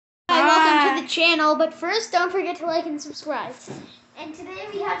channel, but first don't forget to like and subscribe. And today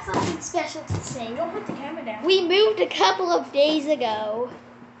we have something special to say. Don't put the camera down. We moved a couple of days ago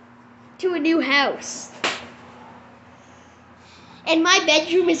to a new house. And my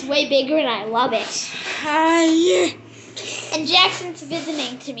bedroom is way bigger and I love it. Hi. And Jackson's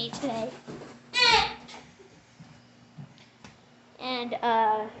visiting to me today. And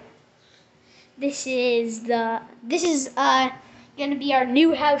this is gonna be our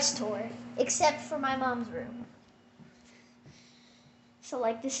new house tour, except for my mom's room. So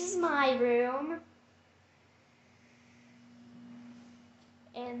like this is my room.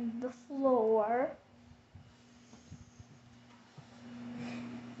 And the floor.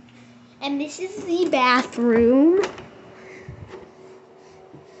 And this is the bathroom.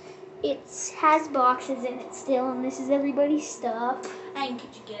 It has boxes in it still, and this is everybody's stuff. And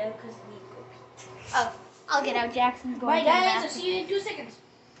could you get out because we need to go pee? Oh, I'll get out. Jackson's going Bye to the guys, I'll bathroom. see you in 2 seconds.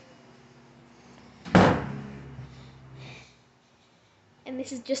 And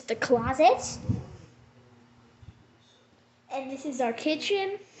this is just a closet. And this is our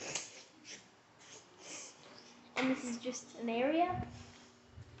kitchen. And this is just an area.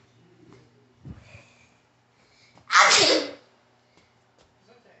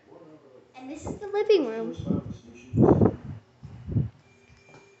 And this is the living room.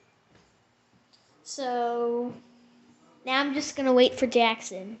 So now I'm just gonna wait for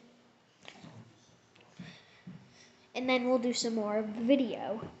Jackson. And then we'll do some more of the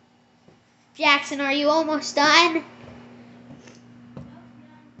video. Jackson, are you almost done?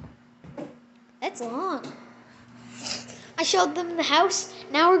 That's long. I showed them the house.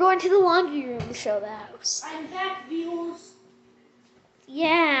 Now we're going to the laundry room to show the house. I'm back, viewers.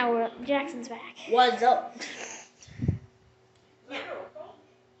 Yeah, Jackson's back. What's up?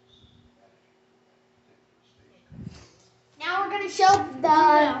 Now we're gonna show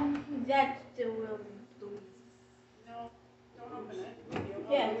the. That's the real. No, don't open it.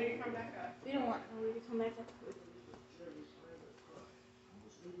 Yeah. We come back up. We don't want Louis to come back up.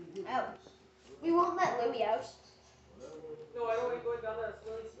 Oh, we won't let Louie out. No, I don't want to go down that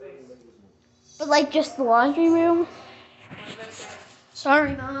silly space. But like just the laundry room.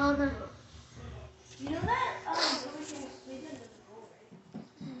 Sorry, Mom. You know that everything we did doesn't go right.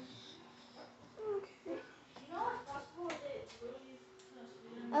 You know what's possible is it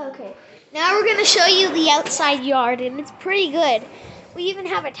really. Okay, now we're gonna show you the outside yard, and it's pretty good. We even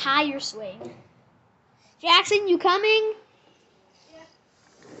have a tire swing. Jackson, you coming?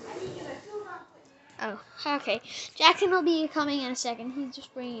 Oh, okay. Jackson will be coming in a second. He's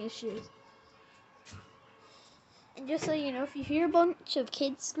just bringing his shoes. And just so you know, if you hear a bunch of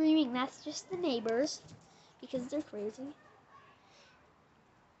kids screaming, that's just the neighbors, because they're crazy.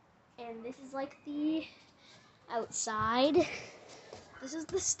 And this is like the outside. This is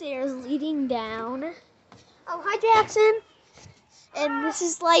the stairs leading down. Oh, hi, Jackson. And this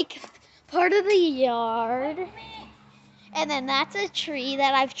is like part of the yard. And then that's a tree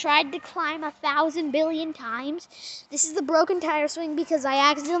that I've tried to climb 1,000 billion times. This is the broken tire swing because I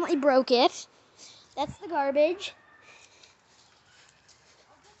accidentally broke it. That's the garbage.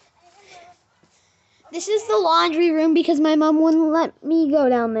 This is the laundry room because my mom wouldn't let me go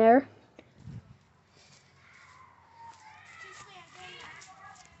down there.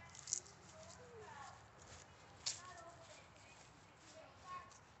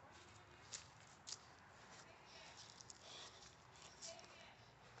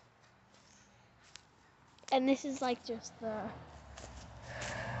 And this is like just the.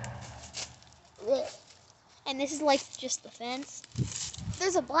 And this is like just the fence.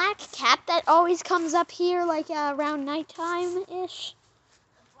 There's a black cat that always comes up here like around nighttime-ish. A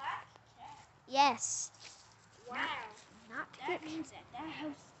black cat? Yes. Wow. Not That means that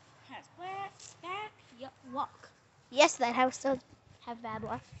house has bad luck. Yes, that house does have bad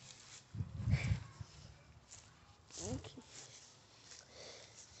luck. Okay.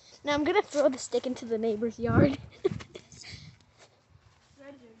 Now I'm gonna throw the stick into the neighbor's yard.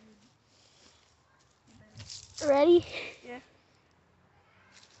 Ready? Yeah.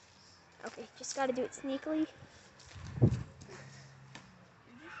 Okay, just gotta do it sneakily.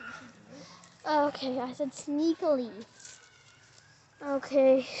 Okay, I said sneakily.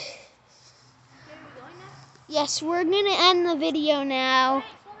 Okay. Yes, we're gonna end the video now.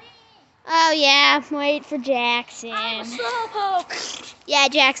 Oh yeah, wait for Jackson. I'm a slowpoke. Yeah,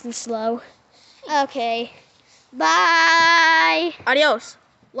 Jackson's slow. Okay. Bye. Adios.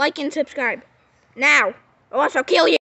 Like and subscribe. Now, or else I'll kill you.